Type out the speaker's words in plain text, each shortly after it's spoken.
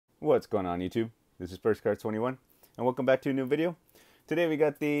What's going on, YouTube? This is First Cards 21 and welcome back to a new video. Today we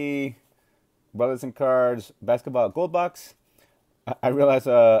got the Brothers and Cards basketball gold box. I realized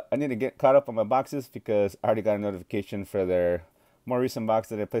I need to get caught up on my boxes because I already got a notification for their more recent box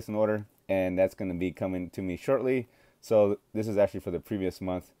that I placed an order, and that's going to be coming to me shortly. So this is actually for the previous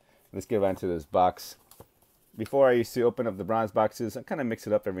month. Let's get right into this box. Before, I used to open up the bronze boxes. I kind of mix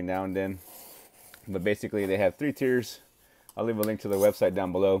it up every now and then, but basically they have 3 tiers. I'll leave a link to their website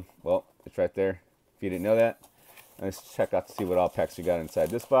down below. Well, it's right there if you didn't know that. Let's check out to see what all packs we got inside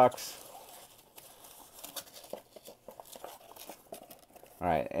this box.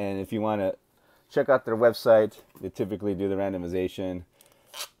 Alright, and if you want to check out their website, they typically do the randomization,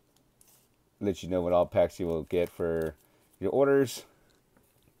 let you know what all packs you will get for your orders.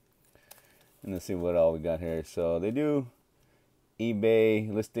 And let's see what all we got here. So they do eBay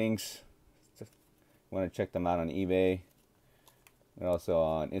listings. Want to check them out on eBay. And also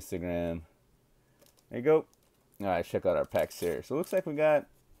on Instagram. There you go. Alright, check out our packs here. So it looks like we got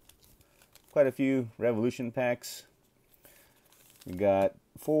quite a few Revolution packs. We got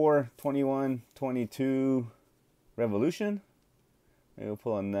 4, 21, 22 Revolution. Maybe we'll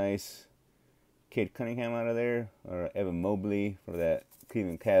pull a nice Cade Cunningham out of there. Or Evan Mobley for that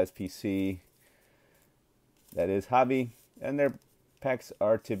Cleveland Cavs PC. That is hobby. And their packs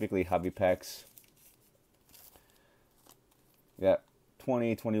are typically hobby packs. We got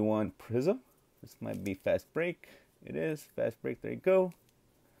 2021 Prism. This might be fast break. It is fast break. There you go.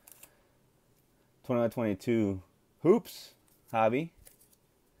 21-22 Hoops hobby.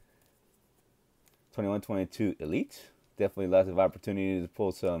 21-22 Elite. Definitely lots of opportunities to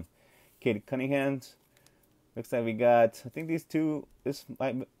pull some Cade Cunninghams. Looks like we got, I think these two, this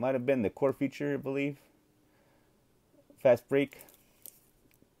might have been the core feature, I believe. Fast break.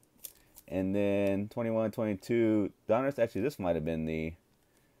 And then 21-22 Donruss. Actually, this might have been the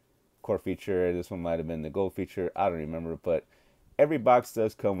core feature. This one might have been the gold feature. I don't remember. But every box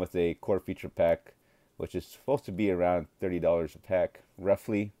does come with a core feature pack, which is supposed to be around $30 a pack,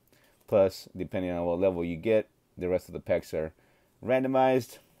 roughly. Plus, depending on what level you get, the rest of the packs are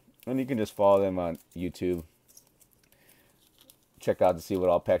randomized. And you can just follow them on YouTube. Check out to see what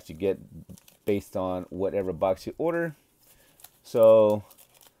all packs you get based on whatever box you order. So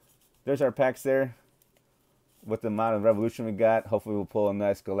there's our packs there. With the amount of Revolution we got, hopefully we'll pull a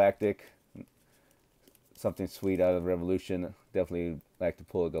nice Galactic. Something sweet out of Revolution. Definitely like to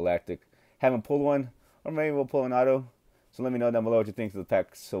pull a Galactic. Haven't pulled one, or maybe we'll pull an auto. So let me know down below what you think of the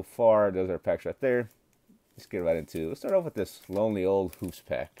packs so far. Those are packs right there. Let's get right into it. Let's start off with this Lonely Old Hoops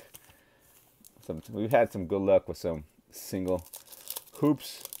pack. We've had some good luck with some single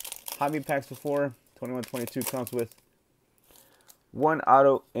Hoops hobby packs before. 21-22 comes with 1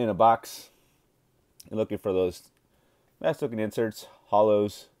 auto in a box. You're looking for those nice looking inserts,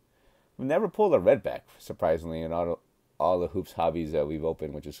 hollows. We've never pulled a red back, surprisingly, in all the Hoops hobbies that we've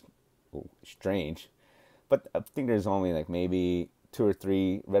opened, which is strange. But I think there's only like maybe 2 or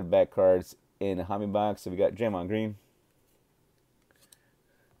 3 red back cards in a hobby box. So we got Draymond Green,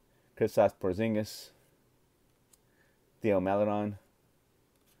 Kristaps Porzingis, Theo Maledon,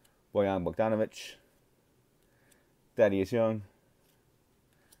 Bojan Bogdanovic, Thaddeus Young,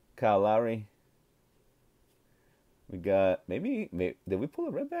 Kyle Lowry. We got, maybe did we pull a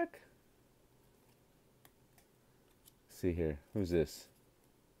red back? Let's see here. Who's this?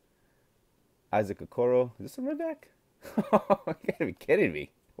 Isaac Okoro. Is this a red back? You gotta be kidding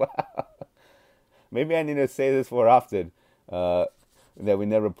me. Wow. Maybe I need to say this more often. That we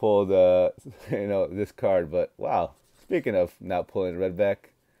never pulled this card. But wow. Speaking of not pulling a red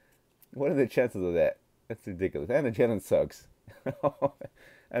back, what are the chances of that? That's ridiculous. And the Jalen Suggs.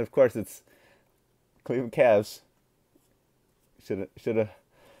 And of course it's Cleveland Cavs. Should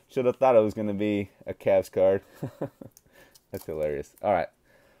have thought it was gonna be a Cavs card. That's hilarious. All right,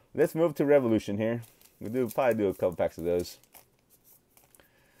 let's move to Revolution here. We'll probably do a couple packs of those.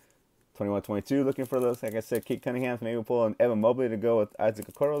 21-22, looking for those. Like I said, Cade Cunningham. Maybe we'll pull an Evan Mobley to go with Isaac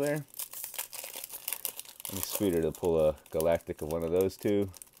Okoro there. It'd be sweeter to pull a Galactic of one of those two.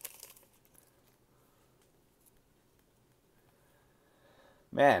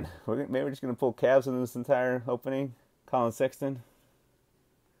 Man, maybe we're just gonna pull Cavs in this entire opening. Colin Sexton,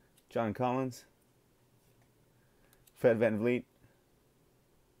 John Collins, Fred VanVleet.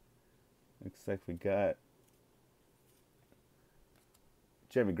 Looks like we got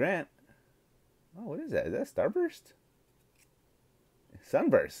Jeremy Grant. Oh, what is that? Is that Starburst?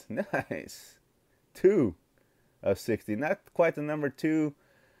 Sunburst. Nice. 2 of 60. Not quite the number 2,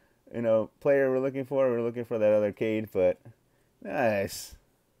 player we're looking for. We're looking for that other Cade, but nice.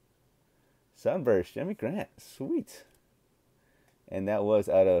 Sunburst, Jeremy Grant. Sweet. and that was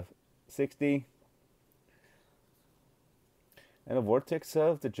out of 60. And a Vortex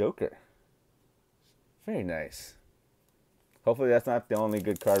of the Joker. Very nice. Hopefully that's not the only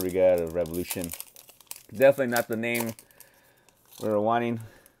good card we got of Revolution. Definitely not the name we were wanting,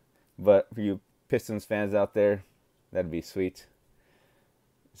 but for you Pistons fans out there, that'd be sweet.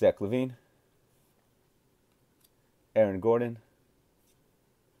 Zach LaVine, Aaron Gordon,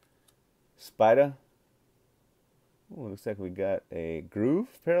 Spida. Ooh, looks like we got a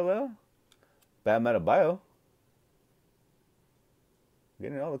Groove parallel. Bam Adebayo.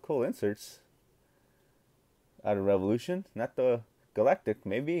 Getting all the cool inserts out of Revolution. Not the Galactic,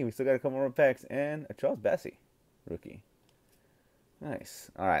 maybe. We still got a couple more packs. And a Charles Bassey rookie. Nice.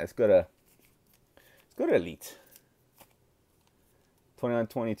 Alright, let's go to Elite.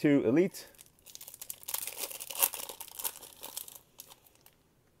 21-22 Elite.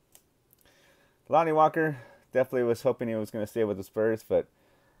 Lonnie Walker. Definitely was hoping he was going to stay with the Spurs, but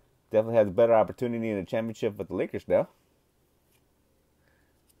definitely has a better opportunity in the championship with the Lakers now.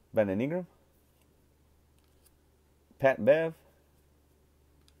 Brandon Ingram, Pat Bev,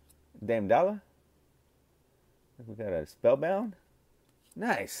 Dame Dollar. We got a Spellbound.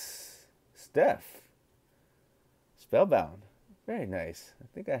 Nice. STEPH. Spellbound. Very nice. I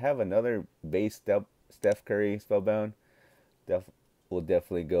think I have another base Steph Curry Spellbound. Will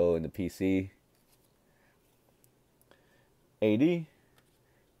definitely go in the PC. AD.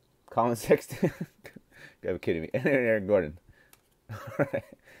 Colin Sexton. Gotta be kidding me. And Aaron Gordon. Alright.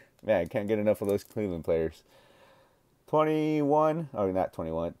 Man, I can't get enough of those Cleveland players. 21, or not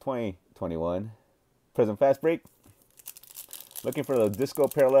 21, 2021. Prism Fast Break. Looking for those disco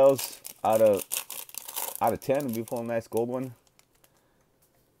parallels out of 10. Beautiful, nice gold one.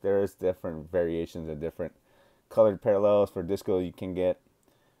 There's different variations of different colored parallels for disco you can get.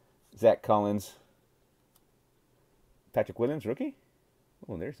 Zach Collins. Patrick Williams, rookie.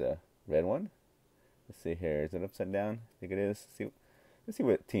 Oh, there's a red one. Let's see here. Is it upside down? I think it is. Let's see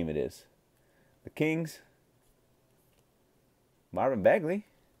what team it is. The Kings. Marvin Bagley.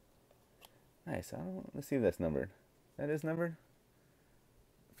 Nice. Let's see if that's numbered. That is numbered.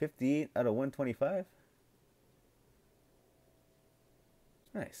 58 out of 125.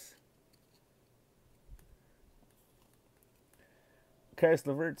 Nice. Karis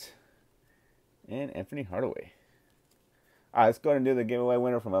LeVert and Anthony Hardaway. Alright, let's go ahead and do the giveaway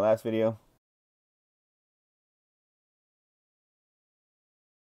winner from my last video.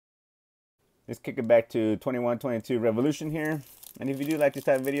 Let's kick it back to 21-22 Revolution here. And if you do like this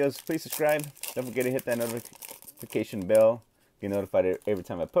type of videos, please subscribe. Don't forget to hit that notification bell. Get notified every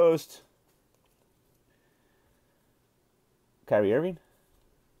time I post. Kyrie Irving.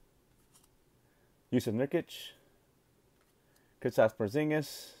 Yusuf Nurkic. Kristaps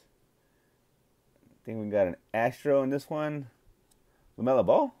Porzingis. I think we got an Astro in this one. LaMelo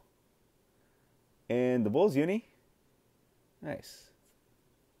Ball. And the Bulls uni. Nice.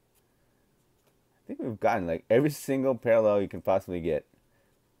 I think we've gotten like every single parallel you can possibly get.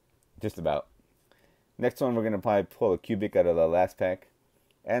 Just about. Next one, we're going to probably pull a cubic out of the last pack.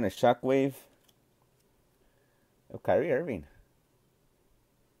 And a Shockwave of Kyrie Irving.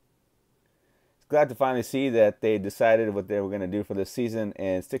 Glad to finally see that they decided what they were going to do for this season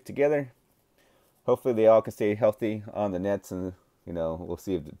and stick together. Hopefully they all can stay healthy on the Nets, and we'll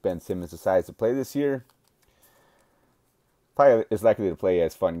see if Ben Simmons decides to play this year. Probably is likely to play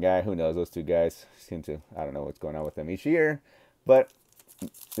as fun guy. Who knows? Those two guys seem to, I don't know what's going on with them each year. But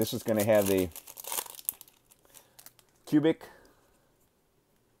this is going to have the cubic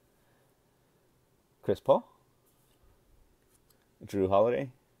Chris Paul, Drew Holiday,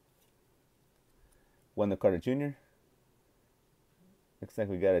 Wendell Carter Jr. Looks like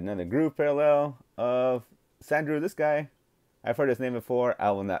we got another groove parallel of Sandro. This guy, I've heard his name before.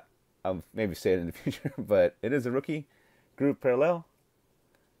 I'll maybe say it in the future, but it is a rookie groove parallel.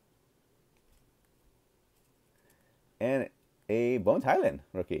 And a Bones Highland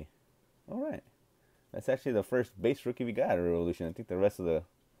rookie. All right. That's actually the first base rookie we got at Revolution. I think the rest of the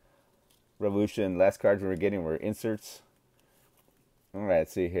Revolution last cards we were getting were inserts. All right,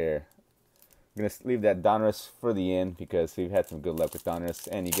 let's see here. I'm going to leave that Donruss for the end because we've had some good luck with Donruss,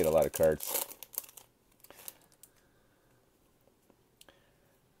 and you get a lot of cards.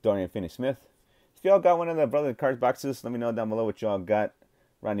 Dorian Finney-Smith. If y'all got one of the Brother Cards boxes, let me know down below what y'all got.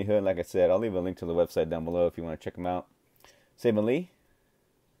 Rodney Hood, like I said, I'll leave a link to the website down below if you want to check them out. Saban Lee.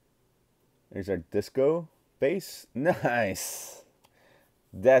 There's our disco base. Nice.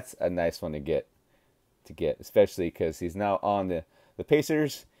 That's a nice one to get, especially because he's now on the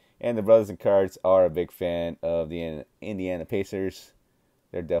Pacers. And the Brothers and Cards are a big fan of the Indiana Pacers.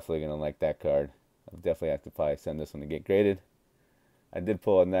 They're definitely going to like that card. I'll definitely have to probably send this one to get graded. I did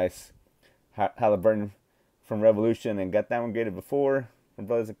pull a nice Halliburton from Revolution and got that one graded before from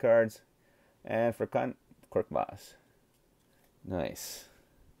Brothers and Cards. And for Cork Boss. Nice.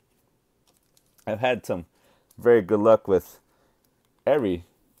 I've had some very good luck with every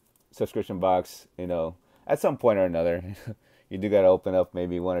subscription box, you know, at some point or another. You do got to open up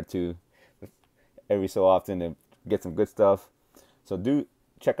maybe one or two every so often to get some good stuff. So do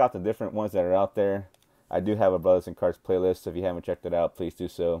check out the different ones that are out there. I do have a Brothers and Cards playlist, so if you haven't checked it out, please do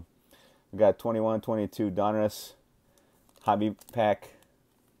so. We got 21, 22 Donruss hobby pack.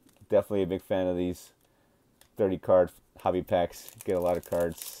 Definitely a big fan of these 30 card hobby packs. Get a lot of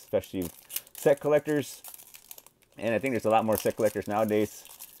cards, especially set collectors. And I think there's a lot more set collectors nowadays.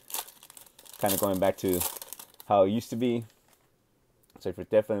 Kind of going back to how it used to be. So if you're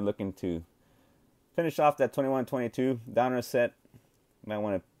definitely looking to finish off that 21-22 Donruss set, you might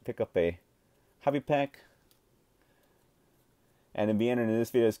want to pick up a hobby pack. And then be entered in this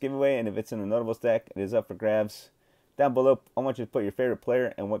video's giveaway. And if it's in a notable stack, it is up for grabs. Down below, I want you to put your favorite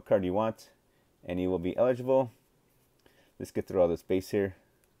player and what card you want, and you will be eligible. Let's get through all this base here.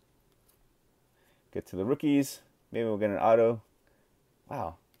 Get to the rookies. Maybe we'll get an auto.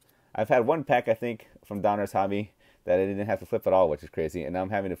 Wow. I've had one pack, I think, from Donruss Hobby that I didn't have to flip at all, which is crazy. And now I'm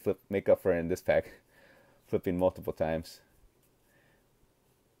having to make up for it in this pack, flipping multiple times.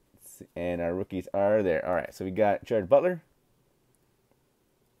 And our rookies are there. All right, so we got Jared Butler,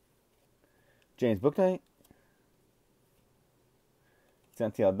 James Bouknight,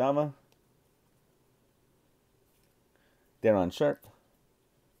 Santi Aldama, Darren Sharp,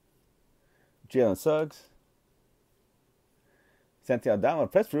 Jalen Suggs, Santi Aldama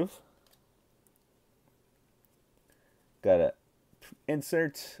press proof. Got a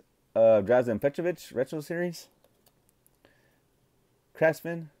insert Drazen Petrovic retro series.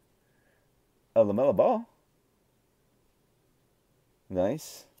 Craftsman of LaMelo Ball.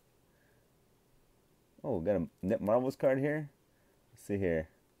 Nice. Oh, got a Net Marvels card here. Let's see here.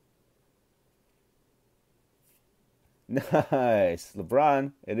 Nice.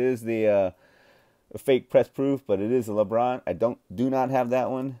 LeBron. It is the fake press proof, but it is a LeBron. I do not have that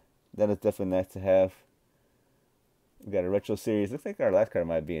one. That is definitely nice to have. We got a retro series. Looks like our last card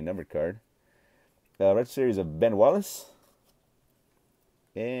might be a numbered card. Retro series of Ben Wallace.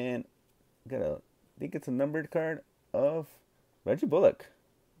 And got I think it's a numbered card of Reggie Bullock.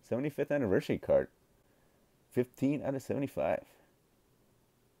 75th anniversary card. 15 out of 75.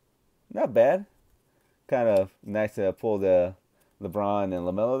 Not bad. Kind of nice to pull the LeBron and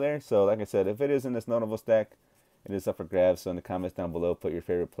LaMelo there. So like I said, if it is in this notable stack, it is up for grabs. So in the comments down below, put your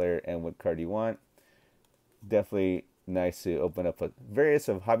favorite player and what card you want. Definitely nice to open up with various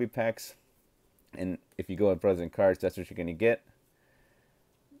of hobby packs. And if you go with Brothers and Cards, that's what you're going to get.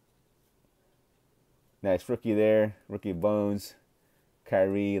 Nice rookie there. Rookie Bones,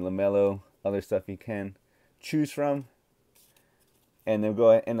 Kyrie, LaMelo, other stuff you can choose from. And then we'll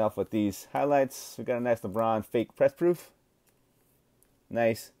go ahead and end off with these highlights. We got a nice LeBron fake press proof.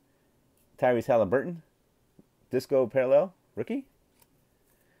 Nice Tyrese Halliburton Disco Parallel rookie.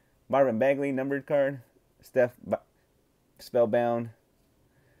 Marvin Bagley numbered card. Steph Spellbound.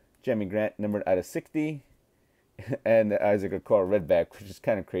 Jeremy Grant numbered out of 60. And Isaac Okoro redback, which is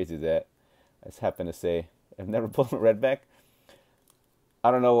kind of crazy that I just happen to say I've never pulled a redback. I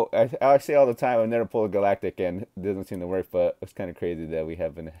don't know. I say all the time I've never pulled a Galactic and it doesn't seem to work, but it's kind of crazy that we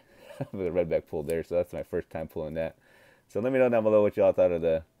have the redback pulled there. So that's my first time pulling that. So let me know down below what y'all thought of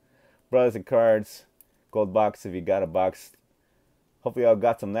the Brothers and Cards gold box if you got a box. Hopefully y'all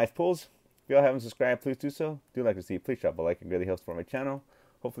got some nice pulls. If y'all haven't subscribed, please do so. Do like to see, please drop a like. It really helps for my channel.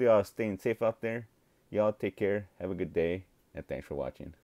 Hopefully y'all are staying safe out there. Y'all take care. Have a good day. And thanks for watching.